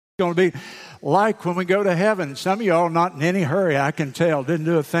going to be like when we go to heaven. Some of y'all not in any hurry, I can tell. Didn't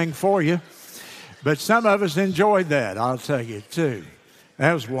do a thing for you. But some of us enjoyed that, I'll tell you, too.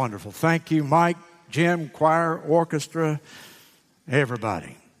 That was wonderful. Thank you, Mike, Jim, choir, orchestra,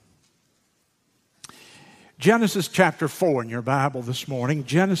 everybody. Genesis chapter 4 in your Bible this morning.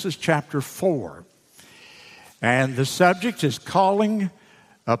 Genesis chapter 4. And the subject is calling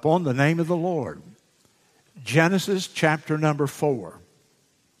upon the name of the Lord. Genesis chapter number 4.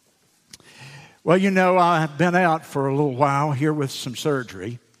 Well, you know, I've been out for a little while here with some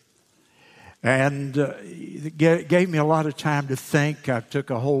surgery. And it gave me a lot of time to think. I took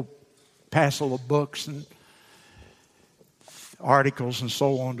a whole passel of books and articles and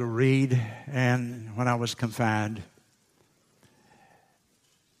so on to read. And when I was confined,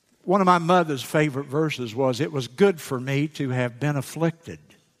 one of my mother's favorite verses was, "It was good for me to have been afflicted,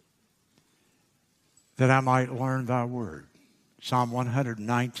 that I might learn thy word." Psalm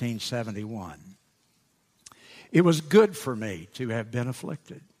 119:71. It was good for me to have been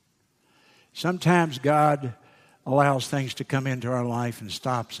afflicted. Sometimes God allows things to come into our life and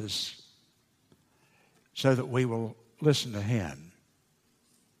stops us so that we will listen to Him.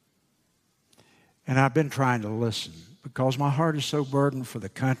 And I've been trying to listen because my heart is so burdened for the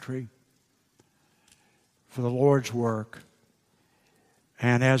country, for the Lord's work.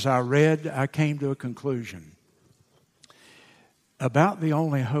 And as I read, I came to a conclusion. About the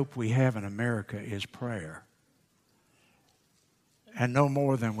only hope we have in America is prayer. And no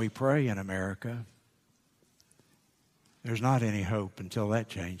more than we pray in America. There's not any hope until that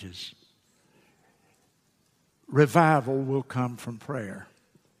changes. Revival will come from prayer.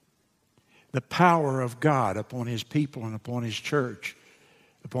 The power of God upon His people and upon His church,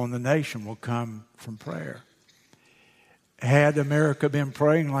 upon the nation, will come from prayer. Had America been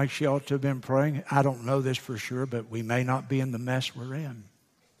praying like she ought to have been praying, I don't know this for sure, but we may not be in the mess we're in.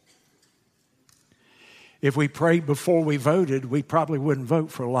 If we prayed before we voted, we probably wouldn't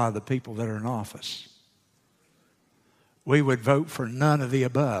vote for a lot of the people that are in office. We would vote for none of the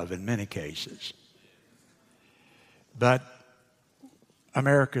above in many cases. But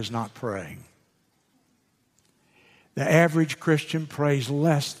America's not praying. The average Christian prays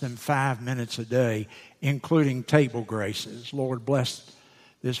less than 5 minutes a day, including table graces. Lord, bless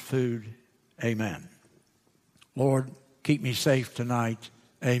this food. Amen. Lord, keep me safe tonight.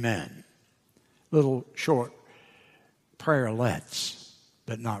 Amen. Little short prayerlets,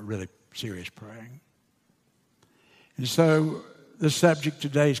 but not really serious praying. And so the subject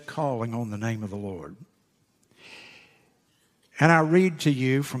today is calling on the name of the Lord. And I read to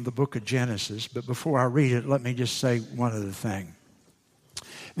you from the book of Genesis, but before I read it, let me just say one other thing.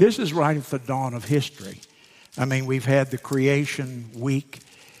 This is right at the dawn of history. I mean, we've had the creation week,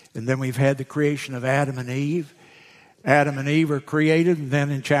 and then we've had the creation of Adam and Eve. Adam and Eve are created, and then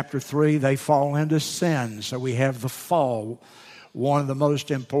in chapter 3, they fall into sin. So we have the fall, one of the most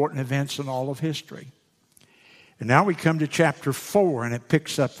important events in all of history. And now we come to chapter 4, and it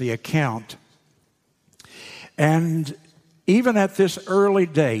picks up the account. And even at this early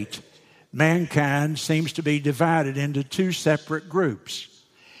date, mankind seems to be divided into two separate groups.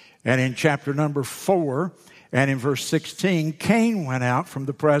 And in chapter number 4, and in verse 16, Cain went out from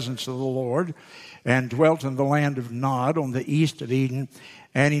the presence of the Lord and dwelt in the land of Nod on the east of Eden.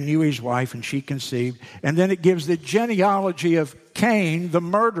 And he knew his wife, and she conceived. And then it gives the genealogy of Cain, the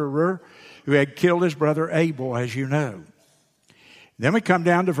murderer, who had killed his brother Abel, as you know. Then we come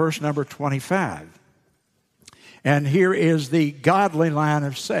down to verse number 25. And here is the godly line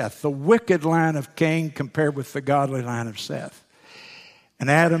of Seth, the wicked line of Cain compared with the godly line of Seth. And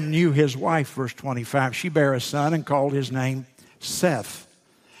Adam knew his wife, verse 25. She bare a son and called his name Seth.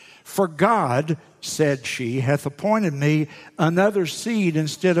 For God, said she, hath appointed me another seed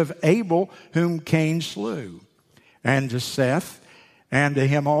instead of Abel, whom Cain slew. And to Seth, and to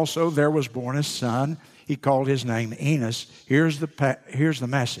him also there was born a son. He called his name Enos. Here's the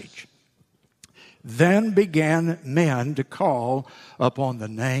message. Then began men to call upon the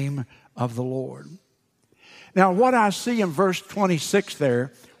name of the Lord. Now, what I see in verse 26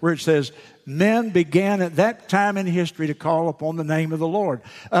 there, where it says, men began at that time in history to call upon the name of the Lord.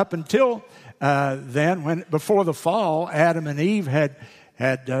 Up until then, before the fall, Adam and Eve had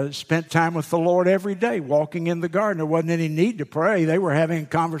spent time with the Lord every day, walking in the garden. There wasn't any need to pray. They were having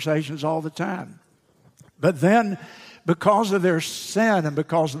conversations all the time. But then, because of their sin and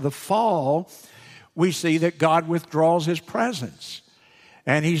because of the fall, we see that God withdraws His presence.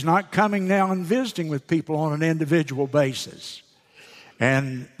 And He's not coming now and visiting with people on an individual basis.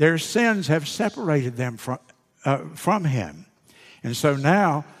 And their sins have separated them from Him. And so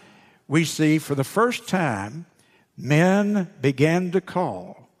now we see for the first time, men began to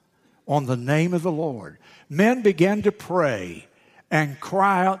call on the name of the Lord. Men began to pray and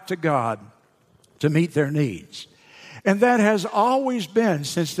cry out to God to meet their needs. And that has always been,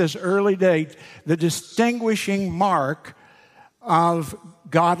 since this early date, the distinguishing mark of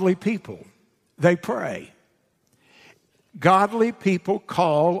godly people. They pray. Godly people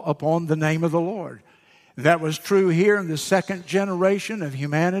call upon the name of the Lord. That was true here in the second generation of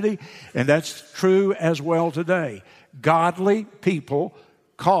humanity, and that's true as well today. Godly people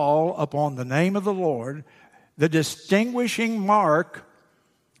call upon the name of the Lord. The distinguishing mark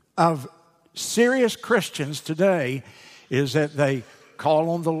of serious Christians today is that they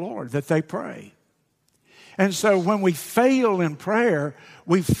call on the Lord, that they pray. And so when we fail in prayer,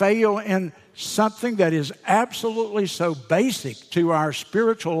 we fail in something that is absolutely so basic to our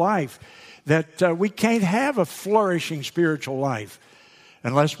spiritual life that we can't have a flourishing spiritual life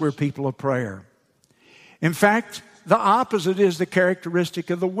unless we're people of prayer. In fact, the opposite is the characteristic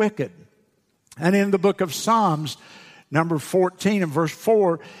of the wicked. And in the book of Psalms, number 14 and verse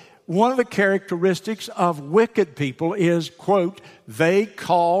 4, one of the characteristics of wicked people is, quote, they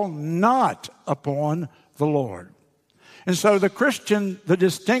call not upon the Lord. And so the Christian, the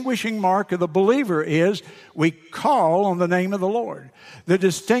distinguishing mark of the believer is we call on the name of the Lord. The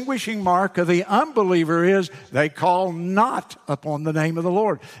distinguishing mark of the unbeliever is they call not upon the name of the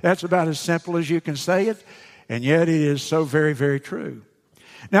Lord. That's about as simple as you can say it, and yet it is so very, very true.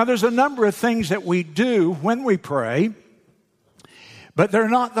 Now, there's a number of things that we do when we pray, but they're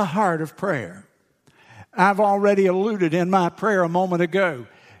not the heart of prayer. I've already alluded in my prayer a moment ago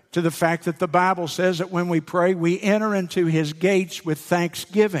to the fact that the Bible says that when we pray, we enter into His gates with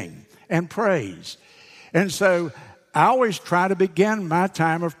thanksgiving and praise. And so I always try to begin my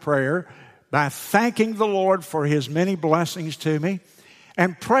time of prayer by thanking the Lord for His many blessings to me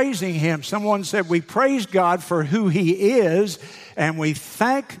and praising Him. Someone said we praise God for who He is, and we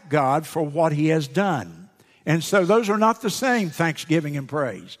thank God for what He has done. And so those are not the same, thanksgiving and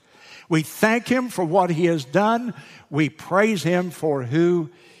praise. We thank Him for what He has done. We praise Him for who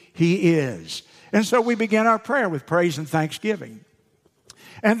He is. And so we begin our prayer with praise and thanksgiving.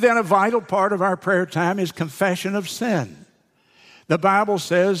 And then a vital part of our prayer time is confession of sin. The Bible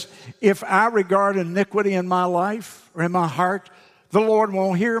says, if I regard iniquity in my life or in my heart, the Lord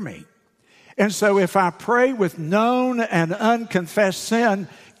won't hear me. And so if I pray with known and unconfessed sin,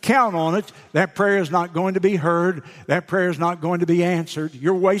 count on it, that prayer is not going to be heard. That prayer is not going to be answered.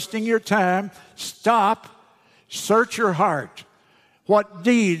 You're wasting your time. Stop. Search your heart. What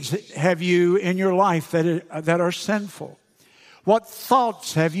deeds have you in your life that are sinful? What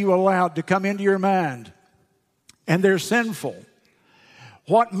thoughts have you allowed to come into your mind and they're sinful?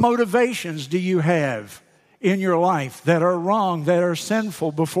 What motivations do you have in your life that are wrong, that are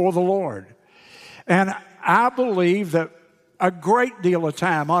sinful before the Lord? And I believe that a great deal of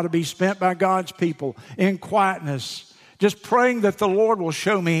time ought to be spent by God's people in quietness, just praying that the Lord will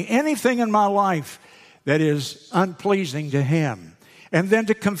show me anything in my life that is unpleasing to Him. And then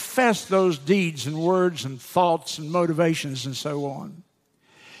to confess those deeds and words and thoughts and motivations and so on.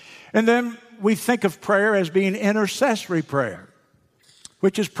 And then we think of prayer as being intercessory prayer,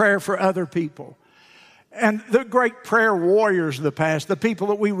 which is prayer for other people. And the great prayer warriors of the past, the people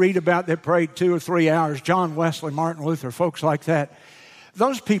that we read about that prayed 2 or 3 hours, John Wesley, Martin Luther, folks like that,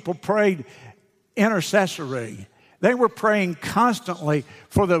 those people prayed intercessory. They were praying constantly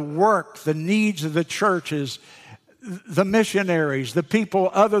for the work, the needs of the churches, the missionaries, the people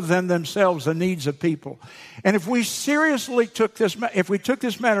other than themselves, the needs of people. And if we took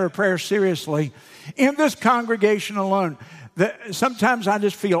this matter of prayer seriously, in this congregation alone, sometimes I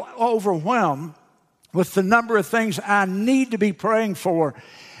just feel overwhelmed with the number of things I need to be praying for.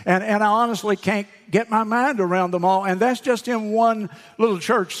 And I honestly can't get my mind around them all. And that's just in one little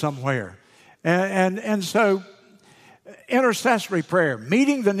church somewhere. And so intercessory prayer,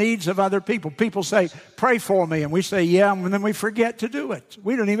 meeting the needs of other people. People say, pray for me. And we say, yeah, and then we forget to do it.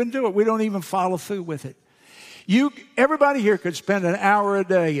 We don't even do it. We don't even follow through with it. Everybody here could spend an hour a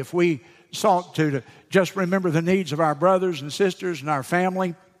day if we sought to just remember the needs of our brothers and sisters and our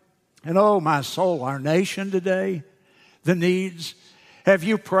family. And oh, my soul, our nation today, the needs. Have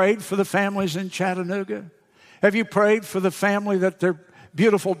you prayed for the families in Chattanooga? Have you prayed for the family that their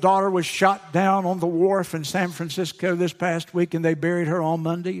beautiful daughter was shot down on the wharf in San Francisco this past week and they buried her on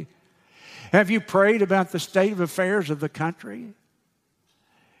Monday? Have you prayed about the state of affairs of the country?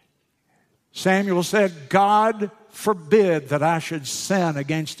 Samuel said, God forbid that I should sin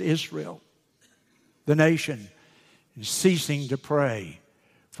against Israel, the nation, in ceasing to pray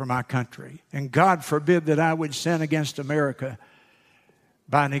for my country. And God forbid that I would sin against America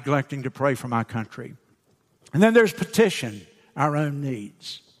by neglecting to pray for my country. And then there's petition, our own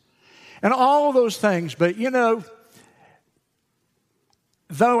needs. and all those things. But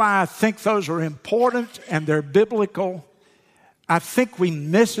though I think those are important and they're biblical, I think we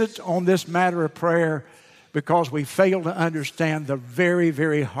miss it on this matter of prayer because we fail to understand the very,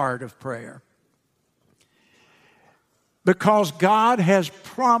 very heart of prayer. Because God has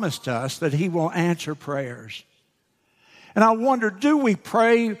promised us that He will answer prayers. And I wonder, do we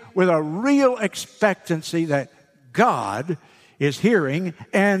pray with a real expectancy that God is hearing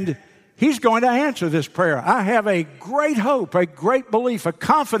and He's going to answer this prayer? I have a great hope, a great belief, a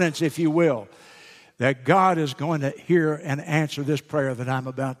confidence, if you will, that God is going to hear and answer this prayer that I'm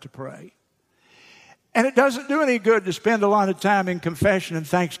about to pray. And it doesn't do any good to spend a lot of time in confession and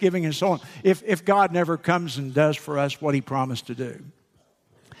thanksgiving and so on if God never comes and does for us what He promised to do.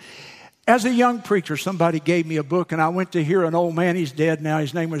 As a young preacher, somebody gave me a book, and I went to hear an old man. He's dead now.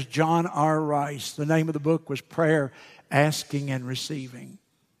 His name was John R. Rice. The name of the book was Prayer, Asking, and Receiving.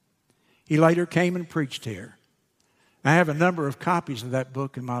 He later came and preached here. I have a number of copies of that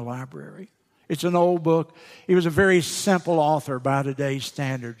book in my library. It's an old book. He was a very simple author by today's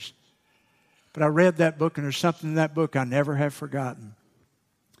standards. But I read that book, and there's something in that book I never have forgotten.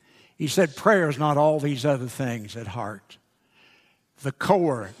 He said prayer is not all these other things at heart. The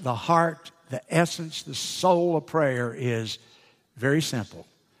core, the heart, the essence, the soul of prayer is very simple.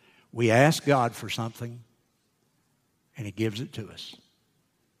 We ask God for something, and He gives it to us.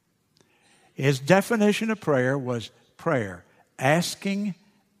 His definition of prayer was prayer, asking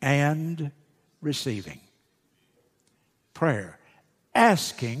and receiving. Prayer,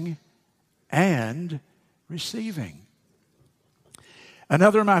 asking and receiving.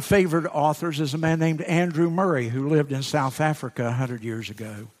 Another of my favorite authors is a man named Andrew Murray, who lived in South Africa 100 years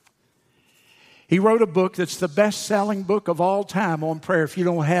ago. He wrote a book that's the best-selling book of all time on prayer. If you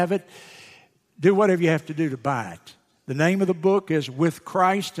don't have it, do whatever you have to do to buy it. The name of the book is With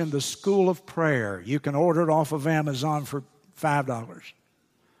Christ in the School of Prayer. You can order it off of Amazon for $5.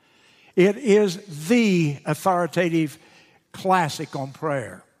 It is the authoritative classic on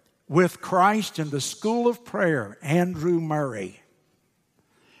prayer. With Christ in the School of Prayer, Andrew Murray.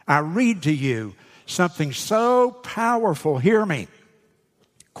 I read to you something so powerful. Hear me.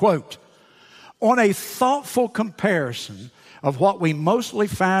 Quote, on a thoughtful comparison of what we mostly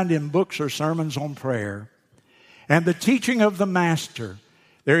find in books or sermons on prayer and the teaching of the Master,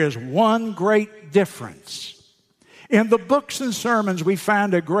 there is one great difference. In the books and sermons, we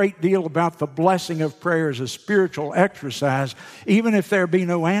find a great deal about the blessing of prayer as a spiritual exercise, even if there be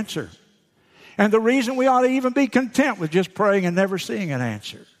no answer. And the reason we ought to even be content with just praying and never seeing an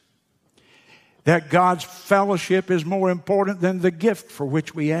answer. That God's fellowship is more important than the gift for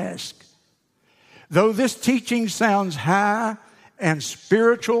which we ask. Though this teaching sounds high and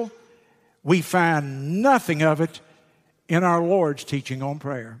spiritual, we find nothing of it in our Lord's teaching on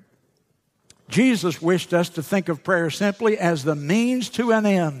prayer. Jesus wished us to think of prayer simply as the means to an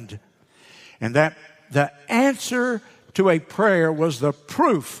end. And that the answer to a prayer was the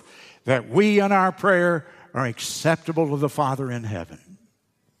proof that we in our prayer are acceptable to the Father in heaven.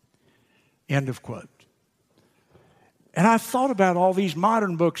 End of quote. And I thought about all these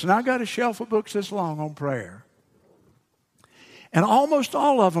modern books, and I got a shelf of books this long on prayer. And almost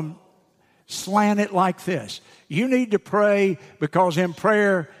all of them slant it like this. You need to pray because in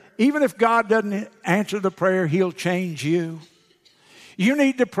prayer, even if God doesn't answer the prayer, He'll change you. You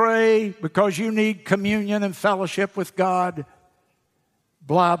need to pray because you need communion and fellowship with God.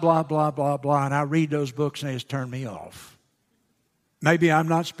 Blah, blah, blah, blah, blah. And I read those books and they just turn me off. Maybe I'm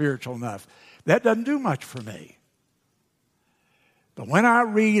not spiritual enough. That doesn't do much for me. But when I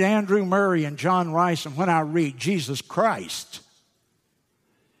read Andrew Murray and John Rice, and when I read Jesus Christ,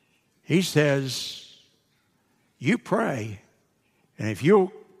 He says, you pray. And if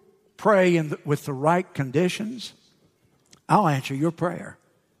you pray with the right conditions, I'll answer your prayer.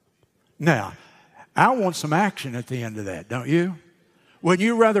 Now, I want some action at the end of that, don't you? Wouldn't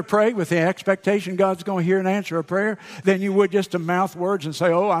you rather pray with the expectation God's going to hear and answer a prayer than you would just to mouth words and say,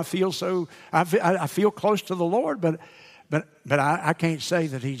 oh, I feel close to the Lord, but I can't say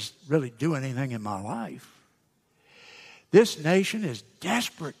that He's really doing anything in my life. This nation is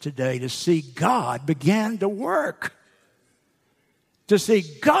desperate today to see God begin to work. To see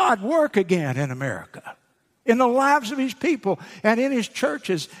God work again in America, in the lives of His people and in His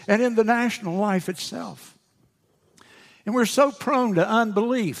churches and in the national life itself. And we're so prone to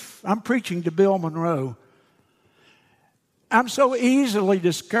unbelief. I'm preaching to Bill Monroe. I'm so easily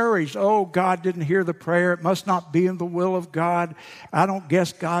discouraged. Oh, God didn't hear the prayer. It must not be in the will of God. I don't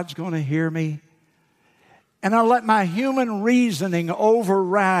guess God's going to hear me. And I let my human reasoning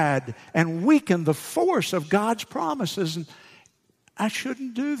override and weaken the force of God's promises. And I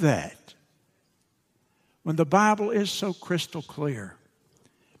shouldn't do that. When the Bible is so crystal clear.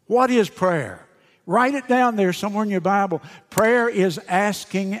 What is prayer? Write it down there somewhere in your Bible. Prayer is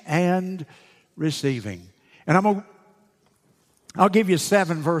asking and receiving. And I'll give you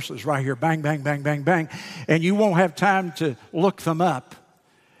 7 verses right here. Bang, bang, bang, bang, bang. And you won't have time to look them up.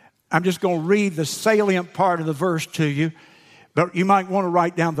 I'm just going to read the salient part of the verse to you. But you might want to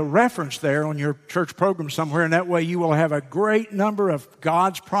write down the reference there on your church program somewhere, and that way you will have a great number of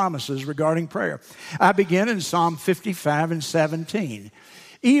God's promises regarding prayer. I begin in Psalm 55 and 17.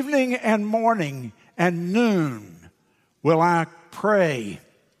 Evening and morning and noon will I pray,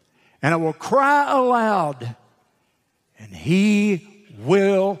 and I will cry aloud, and He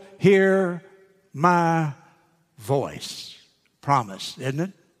will hear my voice. Promise, isn't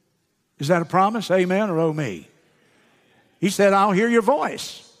it? Is that a promise? Amen or oh me? He said, I'll hear your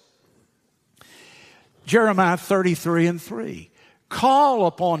voice. Jeremiah 33 and 3. Call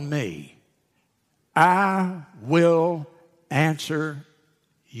upon me. I will answer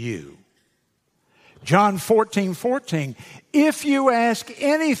you. John 14, 14. If you ask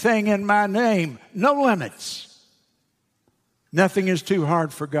anything in my name, no limits. Nothing is too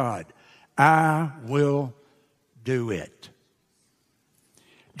hard for God. I will do it.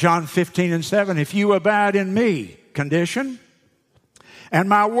 John 15 and 7. If you abide in me, condition, and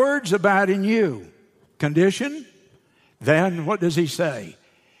my words abide in you, condition, then what does he say?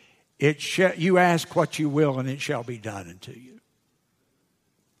 You ask what you will, and it shall be done unto you.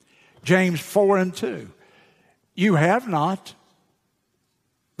 James 4 and 2. You have not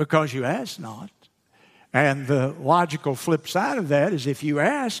because you ask not. And the logical flip side of that is if you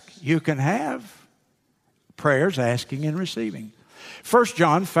ask, you can have. Prayers, asking and receiving. 1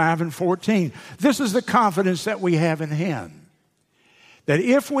 John 5 and 14. This is the confidence that we have in Him. That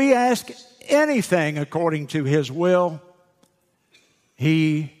if we ask anything according to His will,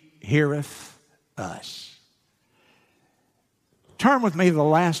 He heareth us. Turn with me to the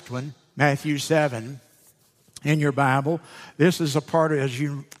last one, Matthew 7, in your Bible. This is a part, as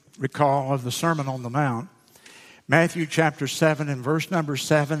you recall, of the Sermon on the Mount. Matthew chapter 7 and verse number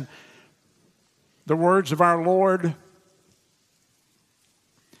 7. The words of our Lord.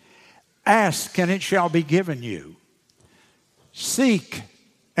 Ask, and it shall be given you. Seek,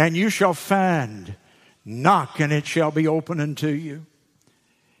 and you shall find. Knock, and it shall be opened unto you.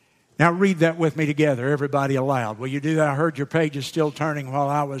 Now read that with me together, everybody aloud. Will you do that? I heard your pages still turning while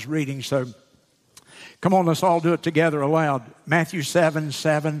I was reading, so come on, let's all do it together aloud. Matthew 7,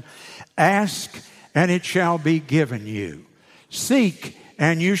 7. Ask, and it shall be given you. Seek,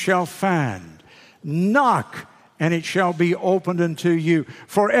 and you shall find. Knock, and it shall be opened unto you.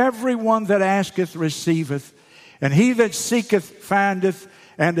 For everyone that asketh receiveth, and he that seeketh findeth,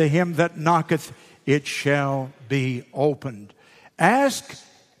 and to him that knocketh it shall be opened. Ask,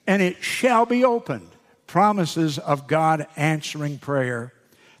 and it shall be opened. Promises of God answering prayer.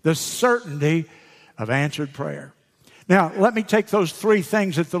 The certainty of answered prayer. Now, let me take those 3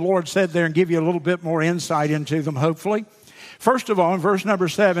 things that the Lord said there and give you a little bit more insight into them, hopefully. First of all, in verse number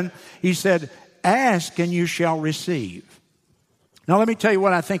 7, He said, ask and you shall receive. Now let me tell you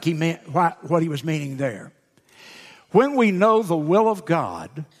what I think He meant, what He was meaning there. When we know the will of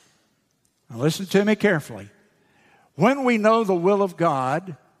God, now listen to me carefully. When we know the will of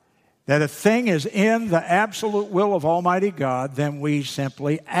God, that a thing is in the absolute will of Almighty God, then we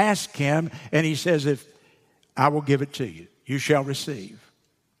simply ask Him, and He says, if I will give it to you, you shall receive.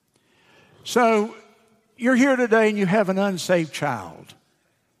 So you're here today and you have an unsaved child.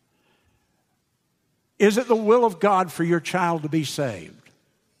 Is it the will of God for your child to be saved?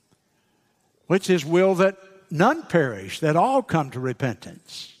 Well, it's His will that none perish, that all come to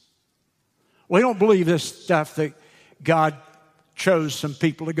repentance. We don't believe this stuff that God chose some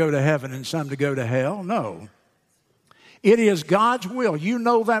people to go to heaven and some to go to hell. No. It is God's will. You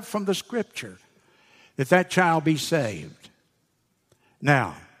know that from the Scripture, that child be saved.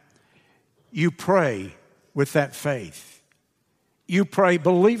 Now, you pray with that faith. You pray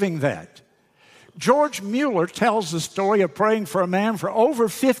believing that. George Mueller tells the story of praying for a man for over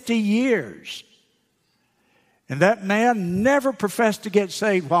 50 years. And that man never professed to get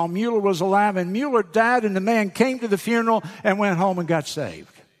saved while Mueller was alive. And Mueller died, and the man came to the funeral and went home and got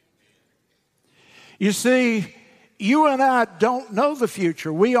saved. You see, you and I don't know the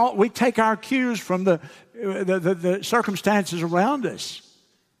future. We take our cues from the circumstances around us.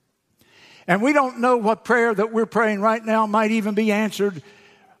 And we don't know what prayer that we're praying right now might even be answered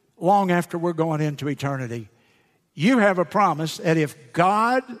long after we're going into eternity. You have a promise that if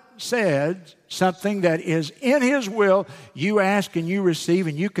God said something that is in His will, you ask and you receive,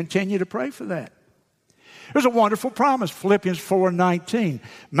 and you continue to pray for that. There's a wonderful promise, Philippians 4:19.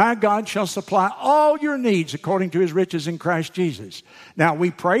 My God shall supply all your needs according to his riches in Christ Jesus. Now,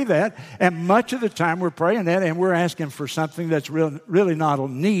 we pray that, and much of the time we're praying that, and we're asking for something that's really not a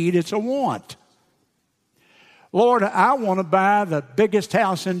need, it's a want. Lord, I want to buy the biggest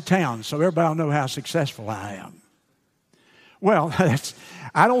house in town so everybody will know how successful I am. Well,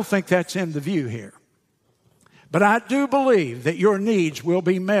 I don't think that's in the view here. But I do believe that your needs will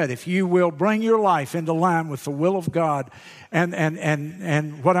be met if you will bring your life into line with the will of God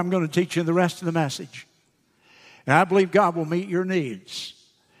and what I'm going to teach you in the rest of the message. And I believe God will meet your needs.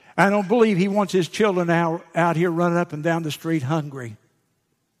 I don't believe he wants his children out here running up and down the street hungry.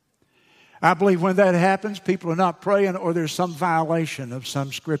 I believe when that happens, people are not praying or there's some violation of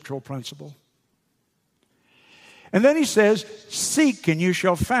some scriptural principle. And then he says, seek and you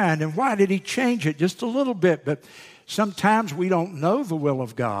shall find. And why did he change it? Just a little bit. But sometimes we don't know the will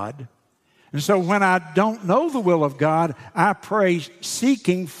of God. And so when I don't know the will of God, I pray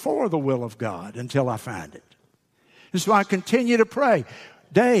seeking for the will of God until I find it. And so I continue to pray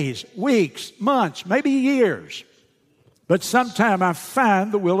days, weeks, months, maybe years. But sometime I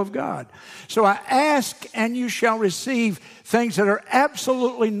find the will of God. So I ask and you shall receive things that are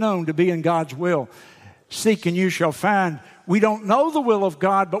absolutely known to be in God's will. Seek and you shall find. We don't know the will of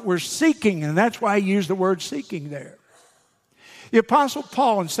God, but we're seeking, and that's why he used the word seeking there. The Apostle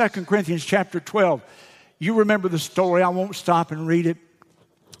Paul in 2 Corinthians chapter 12, you remember the story. I won't stop and read it.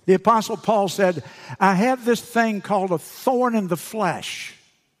 The Apostle Paul said, I have this thing called a thorn in the flesh.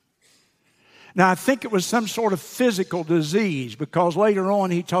 Now, I think it was some sort of physical disease because later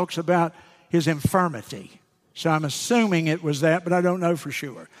on he talks about his infirmity. So I'm assuming it was that, but I don't know for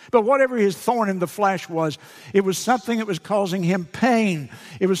sure. But whatever his thorn in the flesh was, it was something that was causing him pain.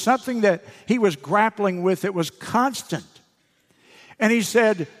 It was something that he was grappling with. It was constant. And he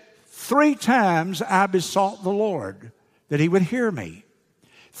said, 3 times I besought the Lord that he would hear me.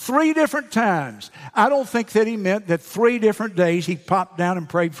 3 different times. I don't think that he meant that 3 different days he popped down and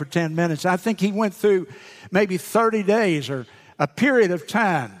prayed for 10 minutes. I think he went through maybe 30 days or a period of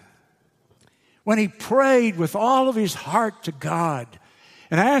time when he prayed with all of his heart to God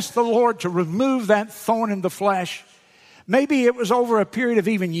and asked the Lord to remove that thorn in the flesh. Maybe it was over a period of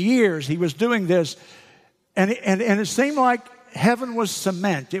even years he was doing this. And it seemed like heaven was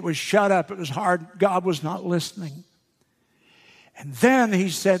cement. It was shut up. It was hard. God was not listening. And then he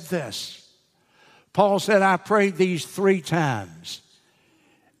said this. Paul said, I prayed these 3 times.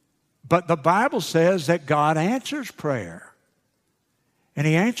 But the Bible says that God answers prayer. And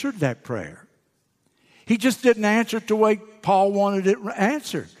he answered that prayer. He just didn't answer it the way Paul wanted it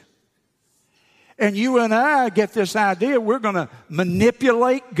answered. And you and I get this idea we're going to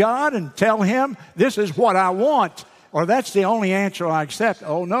manipulate God and tell him this is what I want, or that's the only answer I accept.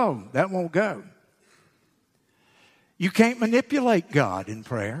 Oh no, that won't go. You can't manipulate God in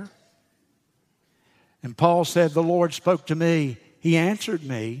prayer. And Paul said, the Lord spoke to me. He answered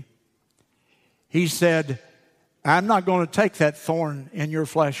me. He said, I'm not going to take that thorn in your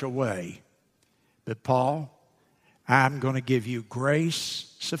flesh away. But Paul, I'm going to give you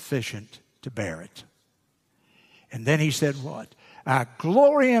grace sufficient to bear it. And then he said what? I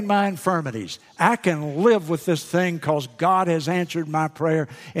glory in my infirmities. I can live with this thing because God has answered my prayer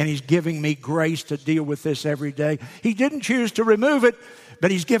and he's giving me grace to deal with this every day. He didn't choose to remove it,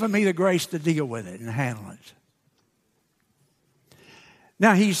 but he's given me the grace to deal with it and handle it.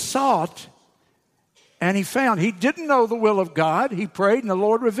 Now he sought and he found. He didn't know the will of God. He prayed and the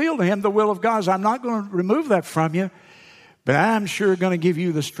Lord revealed to him the will of God. So I'm not going to remove that from you, but I'm sure going to give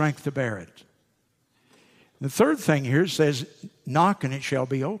you the strength to bear it. The third thing here says, knock and it shall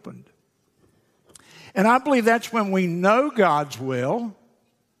be opened. And I believe that's when we know God's will,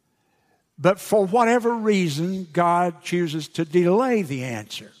 but for whatever reason, God chooses to delay the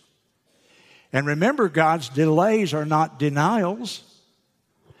answer. And remember, God's delays are not denials.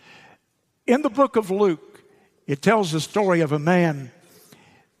 In the book of Luke, it tells the story of a man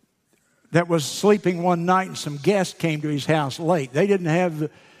that was sleeping one night and some guests came to his house late. They didn't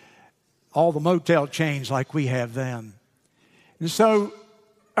have all the motel chains like we have then. And so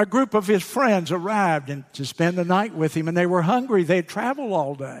a group of his friends arrived to spend the night with him, and they were hungry. They had traveled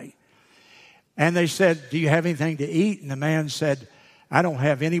all day. And they said, do you have anything to eat? And the man said, I don't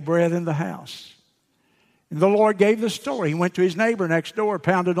have any bread in the house. And the Lord gave the story. He went to his neighbor next door,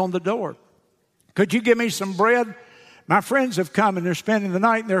 pounded on the door. Could you give me some bread? My friends have come and they're spending the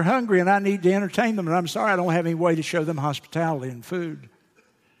night and they're hungry and I need to entertain them. And I'm sorry I don't have any way to show them hospitality and food.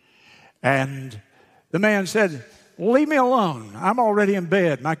 And the man said, leave me alone. I'm already in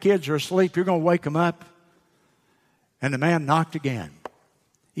bed. My kids are asleep. You're going to wake them up. And the man knocked again.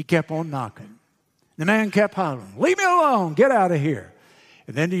 He kept on knocking. The man kept hollering, "Leave me alone, get out of here."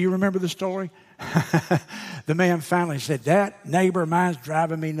 And then do you remember the story? The man finally said, "That neighbor of mine's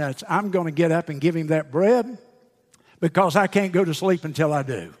driving me nuts. I'm going to get up and give him that bread because I can't go to sleep until I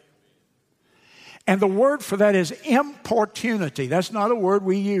do." And the word for that is importunity. That's not a word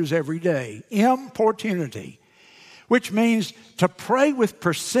we use every day. Importunity, which means to pray with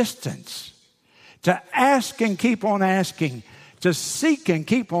persistence, to ask and keep on asking, to seek and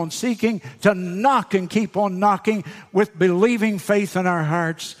keep on seeking, to knock and keep on knocking with believing faith in our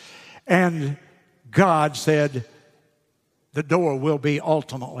hearts. And God said, the door will be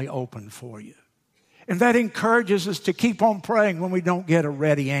ultimately open for you. And that encourages us to keep on praying when we don't get a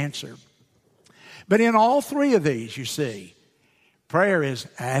ready answer. But in all three of these, you see, prayer is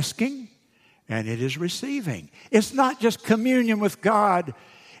asking and it is receiving. It's not just communion with God.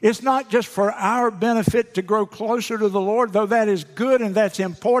 It's not just for our benefit to grow closer to the Lord, though that is good and that's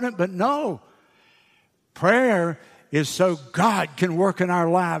important, but no. Prayer is so God can work in our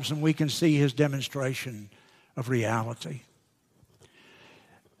lives and we can see His demonstration of reality.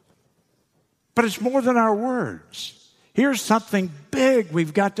 But it's more than our words. Here's something big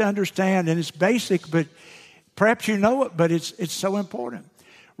we've got to understand, and it's basic, but perhaps you know it, but it's so important.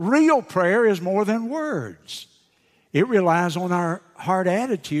 Real prayer is more than words. It relies on our heart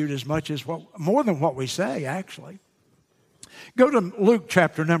attitude as much as more than what we say, actually. Go to Luke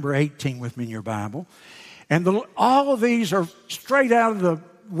chapter number 18 with me in your Bible. And all of these are straight out of the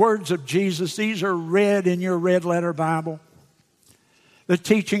words of Jesus. These are read in your red letter Bible. The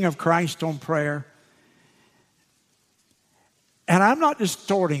teaching of Christ on prayer. And I'm not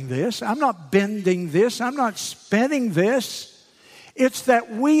distorting this. I'm not bending this. I'm not spinning this. It's that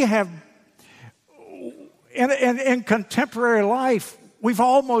we have, in contemporary life, we've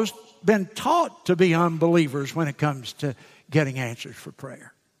almost been taught to be unbelievers when it comes to getting answers for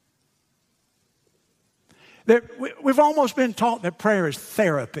prayer. That we've almost been taught that prayer is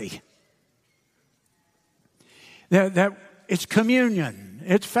therapy. That it's communion,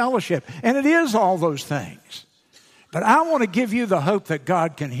 it's fellowship, and it is all those things. But I want to give you the hope that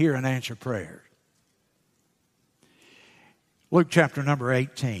God can hear and answer prayer. Luke chapter number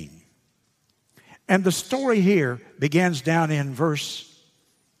 18. And the story here begins down in verse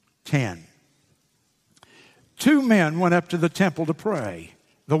 10. Two men went up to the temple to pray,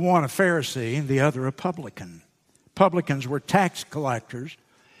 the one a Pharisee and the other a publican. Publicans were tax collectors,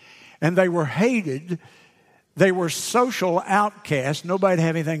 and they were hated. They were social outcasts. Nobody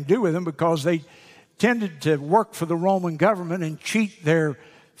had anything to do with them because they tended to work for the Roman government and cheat their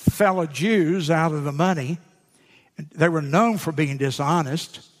fellow Jews out of the money. They were known for being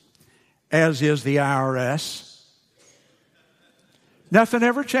dishonest, as is the IRS. Nothing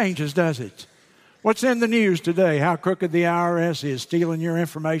ever changes, does it? What's in the news today? How crooked the IRS is, stealing your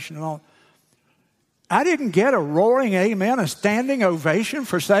information and all. I didn't get a roaring amen, a standing ovation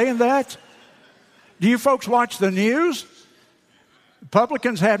for saying that. Do you folks watch the news?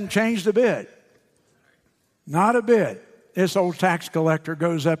 Republicans haven't changed a bit. Not a bit. This old tax collector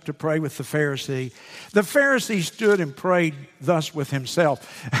goes up to pray with the Pharisee. The Pharisee stood and prayed thus with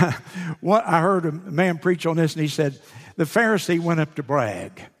himself. I heard a man preach on this, and he said, the Pharisee went up to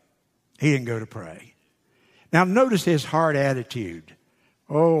brag. He didn't go to pray. Now notice his heart attitude.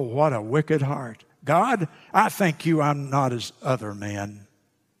 Oh, what a wicked heart. God, I thank you I'm not as other men.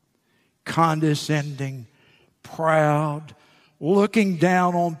 Condescending, proud, looking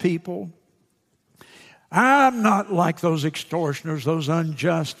down on people. I'm not like those extortioners, those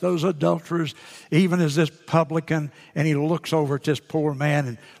unjust, those adulterers, even as this publican. And he looks over at this poor man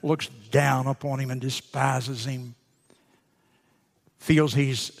and looks down upon him and despises him. Feels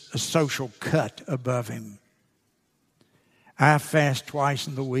he's a social cut above him. I fast twice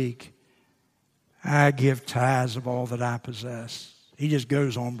in the week. I give tithes of all that I possess. He just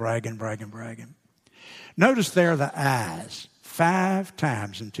goes on bragging. Notice there the I's 5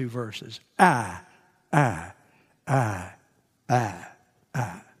 times in 2 verses. I.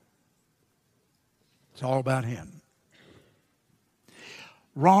 It's all about him.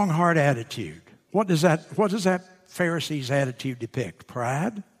 Wrong heart attitude. What does that Pharisee's attitude depict?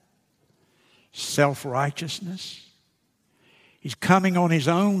 Pride? Self-righteousness? He's coming on his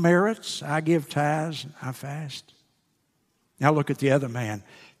own merits. I give tithes, I fast. Now look at the other man.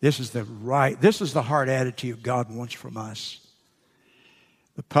 This is the heart attitude God wants from us.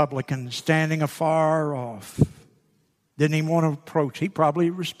 The publican standing afar off. Didn't even want to approach. He probably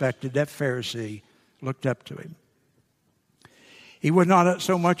respected that Pharisee, looked up to him. He would not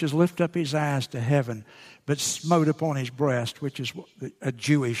so much as lift up his eyes to heaven, but smote upon his breast, which is a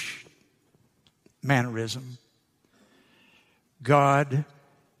Jewish mannerism. God,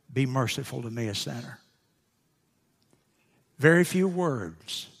 be merciful to me, a sinner. Very few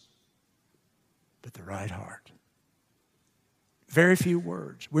words, but the right heart. Very few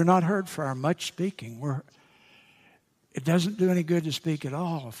words. We're not heard for our much speaking. It doesn't do any good to speak at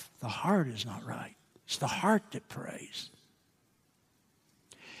all if the heart is not right. It's the heart that prays.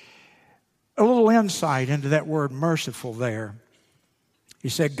 A little insight into that word merciful there. He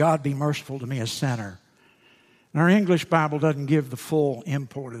said, God be merciful to me, a sinner. And our English Bible doesn't give the full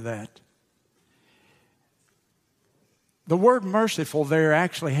import of that. The word merciful there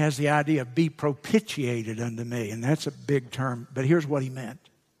actually has the idea of be propitiated unto me. And that's a big term, but here's what he meant.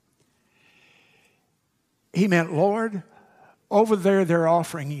 He meant, Lord, over there they're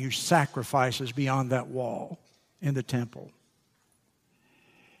offering you sacrifices beyond that wall in the temple.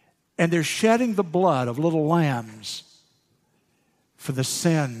 And they're shedding the blood of little lambs for the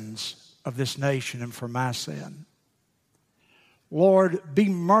sins of this nation and for my sin. Lord, be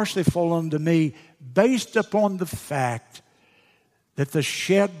merciful unto me based upon the fact that the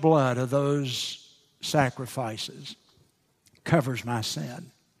shed blood of those sacrifices covers my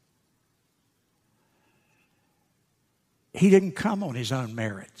sin. He didn't come on his own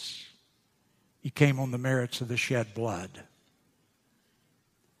merits. He came on the merits of the shed blood.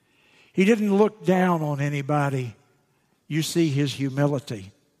 He didn't look down on anybody. You see his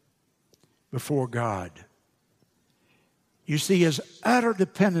humility before God. You see his utter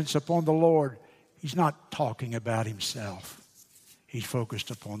dependence upon the Lord. He's not talking about himself. He's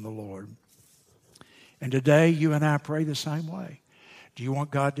focused upon the Lord. And today, you and I pray the same way. Do you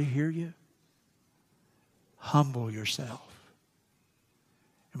want God to hear you? Humble yourself.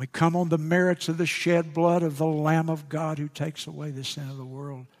 And we come on the merits of the shed blood of the Lamb of God who takes away the sin of the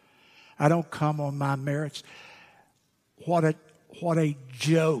world. I don't come on my merits. What a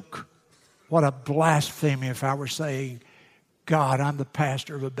joke. What a blasphemy if I were saying, God, I'm the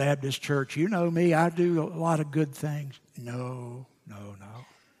pastor of a Baptist church. You know me, I do a lot of good things. No.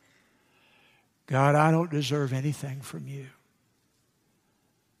 God, I don't deserve anything from you.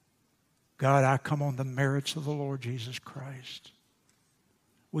 God, I come on the merits of the Lord Jesus Christ.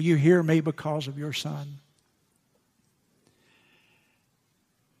 Will you hear me because of your Son?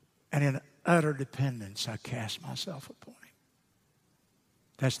 And in utter dependence, I cast myself upon him.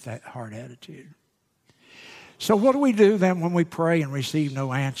 That's that heart attitude. So what do we do then when we pray and receive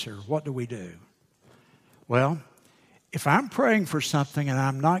no answer? What do we do? Well, if I'm praying for something and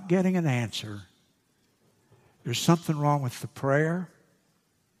I'm not getting an answer, there's something wrong with the prayer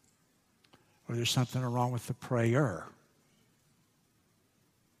or there's something wrong with the prayer.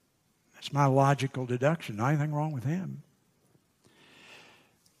 That's my logical deduction. Not anything wrong with him.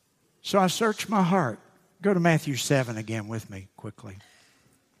 So I search my heart. Go to Matthew 7 again with me quickly.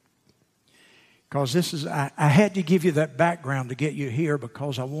 Because I had to give you that background to get you here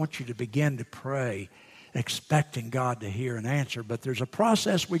because I want you to begin to pray expecting God to hear and answer. But there's a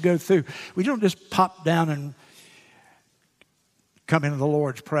process we go through. We don't just pop down and come into the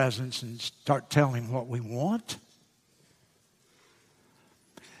Lord's presence and start telling him what we want.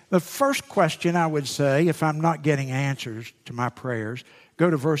 The first question I would say, if I'm not getting answers to my prayers, go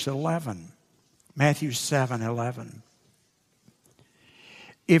to verse 11. Matthew 7:11.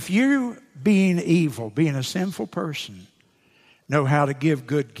 If you, being evil, being a sinful person, know how to give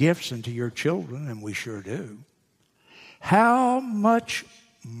good gifts unto your children, and we sure do, how much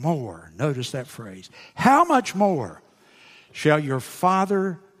more, notice that phrase, how much more shall your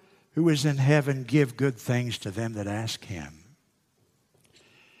Father who is in heaven give good things to them that ask him?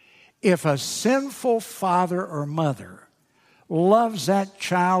 If a sinful father or mother loves that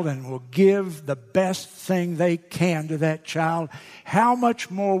child and will give the best thing they can to that child, how much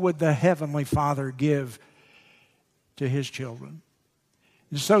more would the Heavenly Father give to his children?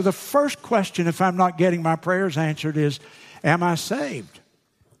 And so the first question, if I'm not getting my prayers answered, is, am I saved?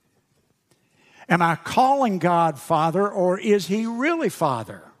 Am I calling God Father, or is he really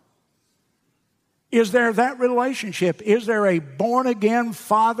Father? Is there that relationship? Is there a born-again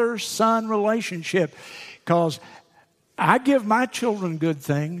father-son relationship? Because I give my children good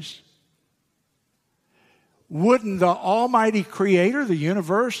things. Wouldn't the Almighty Creator, the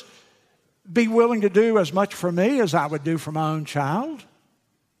universe, be willing to do as much for me as I would do for my own child?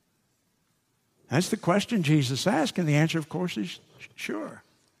 That's the question Jesus asked, and the answer, of course, is sure.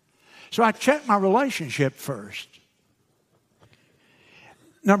 So I check my relationship first.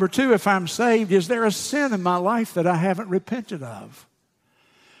 Number two, if I'm saved, is there a sin in my life that I haven't repented of?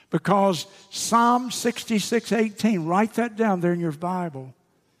 Because Psalm 66:18, write that down there in your Bible.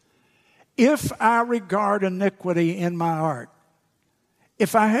 If I regard iniquity in my heart,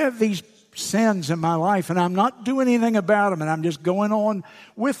 if I have these sins in my life, and I'm not doing anything about them, and I'm just going on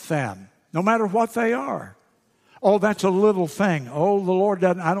with them, no matter what they are. Oh, that's a little thing. Oh, the Lord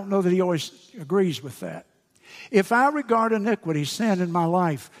doesn't, I don't know that He always agrees with that. If I regard iniquity, sin in my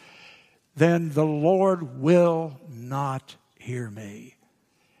life, then the Lord will not hear me.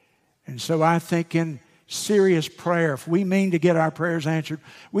 And so I think in serious prayer, if we mean to get our prayers answered,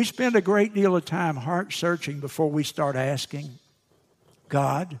 we spend a great deal of time heart searching before we start asking.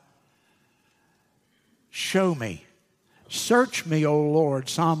 God, show me. Search me, O Lord,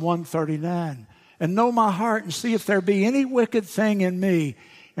 Psalm 139, and know my heart and see if there be any wicked thing in me.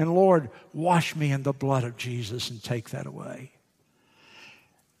 And Lord, wash me in the blood of Jesus and take that away.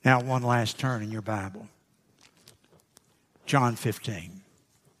 Now, one last turn in your Bible. John 15.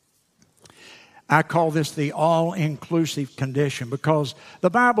 I call this the all-inclusive condition because the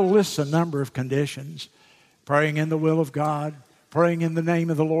Bible lists a number of conditions. Praying in the will of God, praying in the name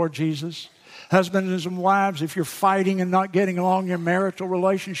of the Lord Jesus. Husbands and wives, if you're fighting and not getting along in your marital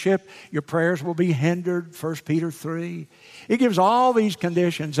relationship, your prayers will be hindered, 1 Peter 3. It gives all these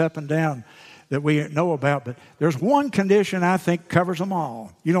conditions up and down that we know about, but there's one condition I think covers them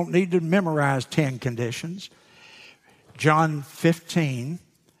all. You don't need to memorize 10 conditions. John 15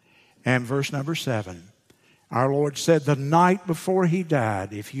 and verse number 7. Our Lord said, the night before He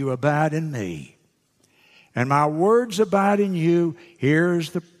died, if you abide in me, and my words abide in you,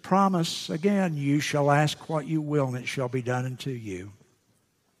 here's the promise again, you shall ask what you will, and it shall be done unto you.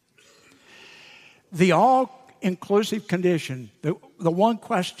 The all-inclusive condition, the one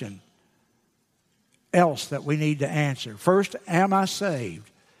question else that we need to answer. First, am I saved?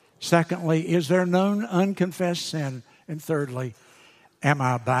 Secondly, is there known unconfessed sin? And thirdly, am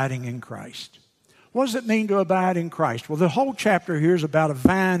I abiding in Christ? What does it mean to abide in Christ? Well, the whole chapter here is about a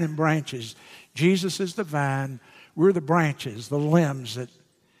vine and branches. Jesus is the vine. We're the branches, the limbs that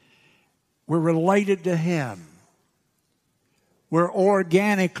we're related to Him. We're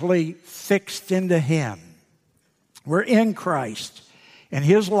organically fixed into Him. We're in Christ. And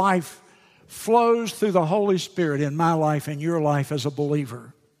His life flows through the Holy Spirit in my life and your life as a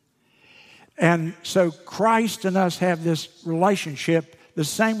believer. And so Christ and us have this relationship, the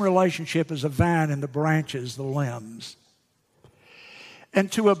same relationship as a vine and the branches, the limbs. And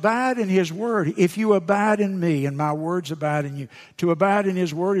to abide in His Word, if you abide in me and my words abide in you, to abide in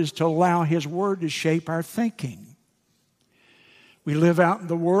His Word is to allow His Word to shape our thinking. We live out in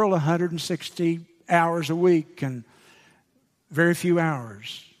the world 160 hours a week and very few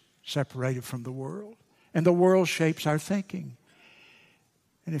hours separated from the world. And the world shapes our thinking.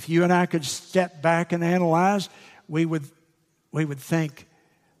 And if you and I could step back and analyze, we would think,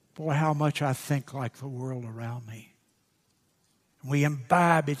 boy, how much I think like the world around me. We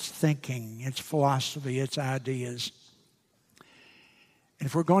imbibe its thinking, its philosophy, its ideas. And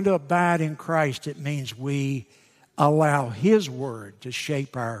if we're going to abide in Christ, it means we allow His Word to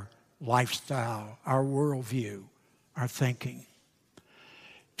shape our lifestyle, our worldview, our thinking.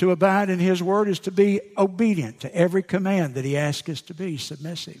 To abide in His Word is to be obedient to every command that He asks us to be,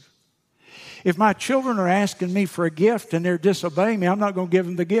 submissive. If my children are asking me for a gift and they're disobeying me, I'm not going to give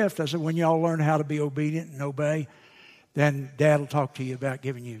them the gift. I said, when y'all learn how to be obedient and obey, then Dad will talk to you about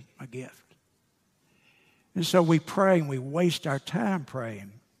giving you a gift. And so we pray and we waste our time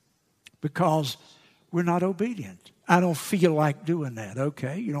praying because we're not obedient. I don't feel like doing that.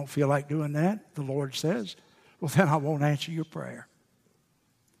 Okay, you don't feel like doing that, the Lord says. Well, then I won't answer your prayer.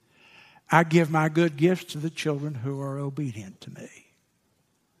 I give my good gifts to the children who are obedient to me.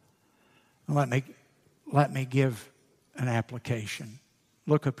 Let me give an application.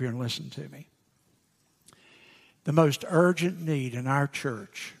 Look up here and listen to me. The most urgent need in our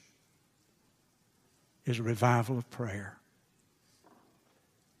church is a revival of prayer.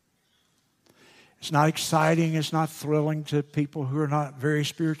 It's not exciting, it's not thrilling to people who are not very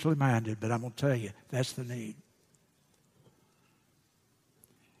spiritually minded, but I'm going to tell you, that's the need.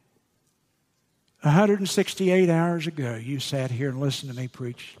 168 hours ago, you sat here and listened to me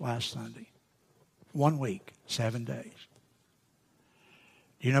preach last Sunday. 1 week, 7 days.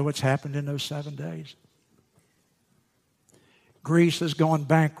 Do you know what's happened in those 7 days? Greece has gone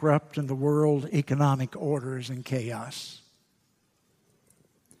bankrupt and the world economic order is in chaos.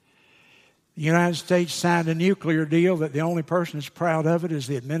 The United States signed a nuclear deal that the only person that's proud of it is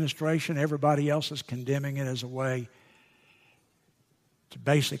the administration. Everybody else is condemning it as a way to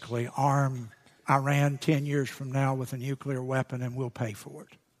basically arm Iran 10 years from now with a nuclear weapon, and we'll pay for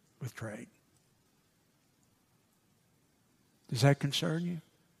it with trade. Does that concern you?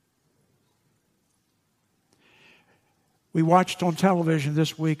 We watched on television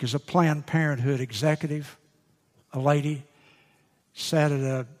this week as a Planned Parenthood executive, a lady, sat at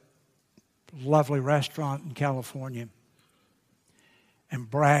a lovely restaurant in California and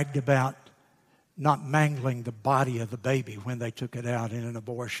bragged about not mangling the body of the baby when they took it out in an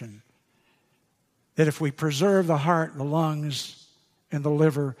abortion. That if we preserve the heart, the lungs, and the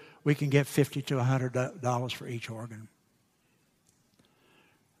liver, we can get $50 to $100 for each organ.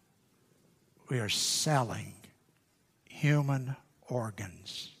 We are selling human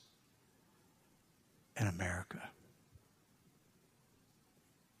organs in America.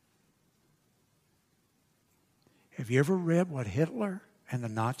 Have you ever read what Hitler and the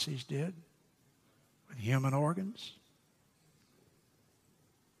Nazis did with human organs?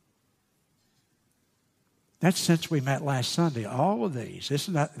 That's since we met last Sunday. All of these. This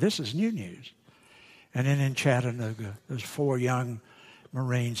is new news. And then in Chattanooga, there's 4 young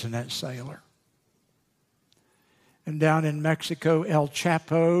Marines and that sailor. And down in Mexico, El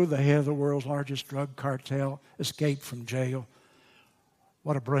Chapo, the head of the world's largest drug cartel, escaped from jail.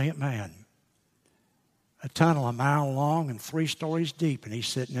 What a brilliant man. A tunnel a mile long and 3 stories deep, and he's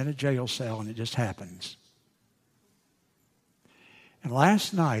sitting in a jail cell, and it just happens. And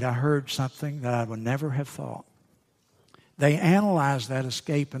last night I heard something that I would never have thought. They analyzed that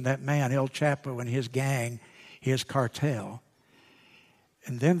escape and that man, El Chapo, and his gang, his cartel.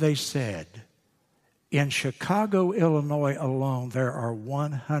 And then they said, in Chicago, Illinois alone, there are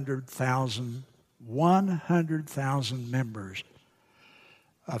 100,000 members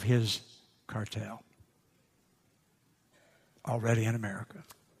of his cartel already in America.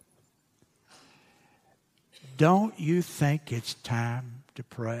 Don't you think it's time to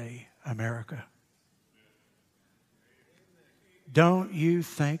pray, America? Don't you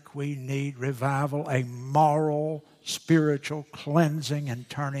think we need revival, a moral, spiritual cleansing and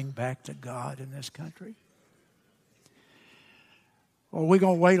turning back to God in this country? Or are we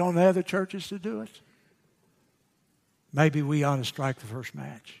going to wait on the other churches to do it? Maybe we ought to strike the first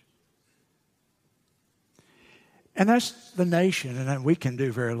match. And that's the nation, and we can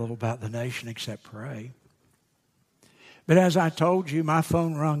do very little about the nation except pray. But as I told you, my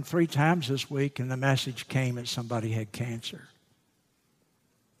phone rung 3 times this week, and the message came that somebody had cancer.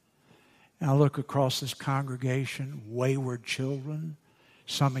 And I look across this congregation, wayward children.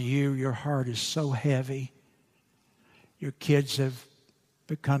 Some of you, your heart is so heavy. Your kids have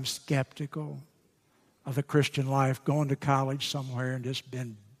become skeptical of the Christian life, going to college somewhere and just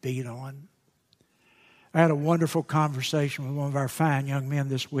been beat on. I had a wonderful conversation with one of our fine young men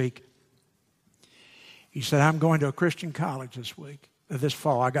this week. He said, I'm going to a Christian college this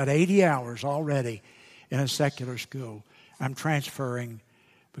fall. I got 80 hours already in a secular school. I'm transferring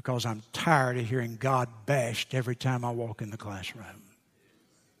because I'm tired of hearing God bashed every time I walk in the classroom.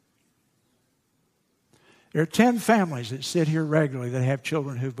 There are 10 families that sit here regularly that have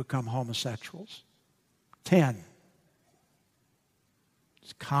children who've become homosexuals. 10.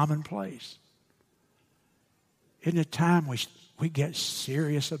 It's commonplace. Isn't it time we get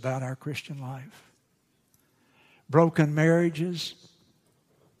serious about our Christian life? Broken marriages,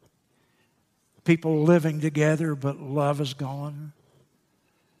 people living together but love is gone.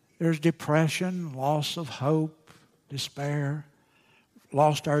 There's depression, loss of hope, despair,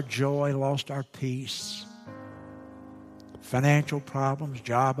 lost our joy, lost our peace. Financial problems,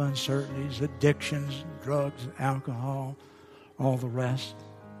 job uncertainties, addictions, drugs, alcohol, all the rest.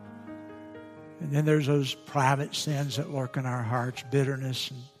 And then there's those private sins that lurk in our hearts,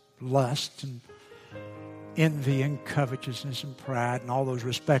 bitterness and lust and envy and covetousness and pride and all those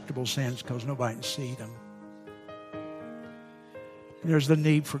respectable sins because nobody can see them. And there's the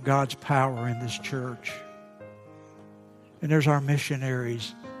need for God's power in this church. And there's our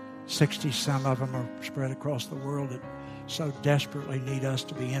missionaries. 60 some of them are spread across the world that so desperately need us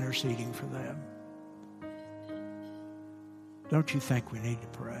to be interceding for them. Don't you think we need to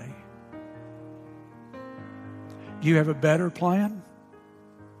pray? Do you have a better plan?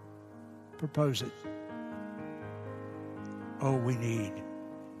 Propose it. Oh, we need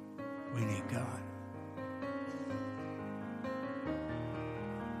God.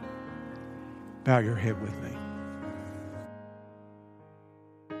 Bow your head with me.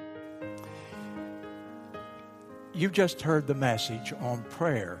 You've just heard the message on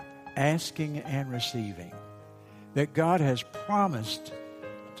prayer, asking and receiving, that God has promised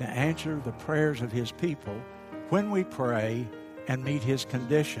to answer the prayers of His people when we pray and meet His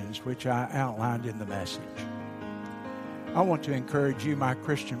conditions, which I outlined in the message. I want to encourage you, my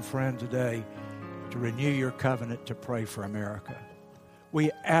Christian friend, today to renew your covenant to pray for America.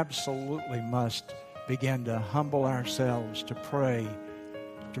 We absolutely must begin to humble ourselves to pray,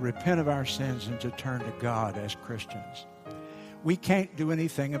 to repent of our sins, and to turn to God as Christians. We can't do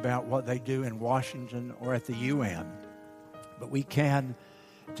anything about what they do in Washington or at the UN, but we can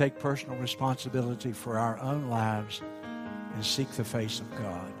take personal responsibility for our own lives and seek the face of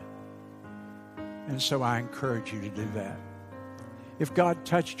God. And so I encourage you to do that. If God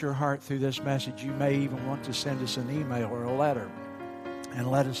touched your heart through this message, you may even want to send us an email or a letter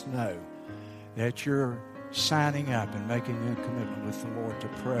and let us know that you're signing up and making a commitment with the Lord to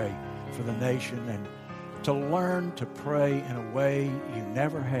pray for the nation and to learn to pray in a way you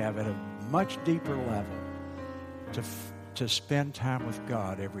never have at a much deeper level, to spend time with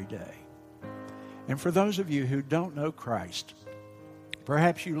God every day. And for those of you who don't know Christ,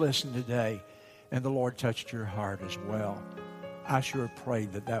 perhaps you listened today and the Lord touched your heart as well. I sure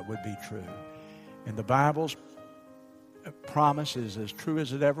prayed that that would be true. And the Bible's promise is as true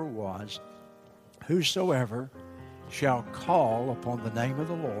as it ever was. Whosoever shall call upon the name of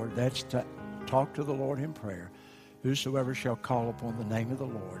the Lord, that's to talk to the Lord in prayer. Whosoever shall call upon the name of the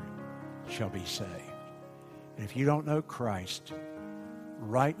Lord shall be saved. And if you don't know Christ,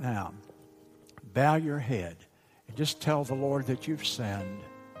 right now, bow your head and just tell the Lord that you've sinned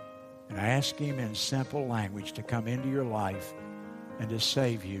and ask Him in simple language to come into your life and to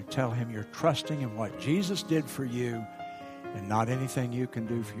save you. Tell Him you're trusting in what Jesus did for you and not anything you can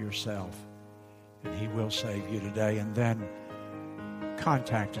do for yourself. And He will save you today. And then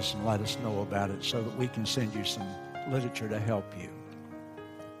contact us and let us know about it so that we can send you some literature to help you.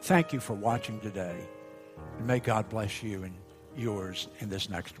 Thank you for watching today. And may God bless you and yours in this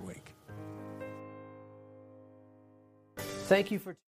next week. Thank you for